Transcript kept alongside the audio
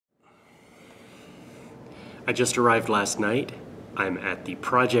I just arrived last night. I'm at the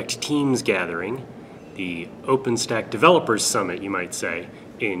Project Teams Gathering, the OpenStack Developers Summit, you might say,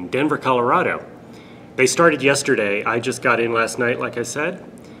 in Denver, Colorado. They started yesterday. I just got in last night, like I said.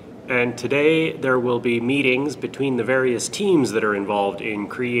 And today there will be meetings between the various teams that are involved in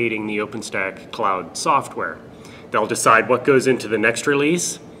creating the OpenStack cloud software. They'll decide what goes into the next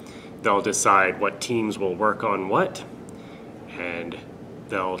release. They'll decide what teams will work on what. And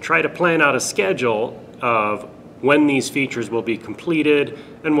they'll try to plan out a schedule of when these features will be completed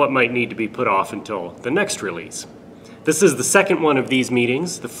and what might need to be put off until the next release. This is the second one of these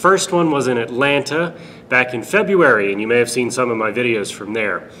meetings. The first one was in Atlanta back in February, and you may have seen some of my videos from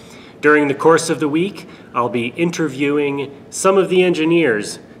there. During the course of the week, I'll be interviewing some of the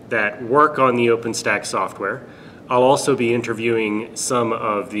engineers that work on the OpenStack software. I'll also be interviewing some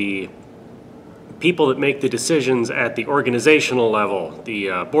of the people that make the decisions at the organizational level,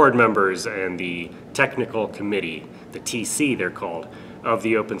 the board members and the technical committee, the TC they're called, of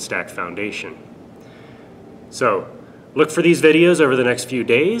the OpenStack Foundation. So look for these videos over the next few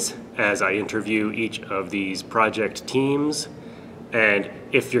days as I interview each of these project teams. And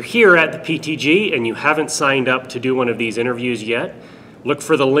if you're here at the PTG and you haven't signed up to do one of these interviews yet, look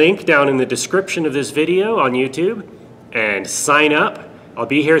for the link down in the description of this video on YouTube and sign up. I'll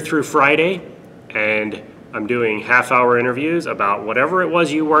be here through Friday, and I'm doing half-hour interviews about whatever it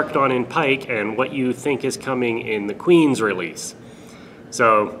was you worked on in Pike and what you think is coming in the Queen's release.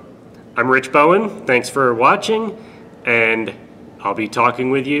 So I'm Rich Bowen. Thanks for watching, and I'll be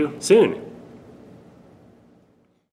talking with you soon.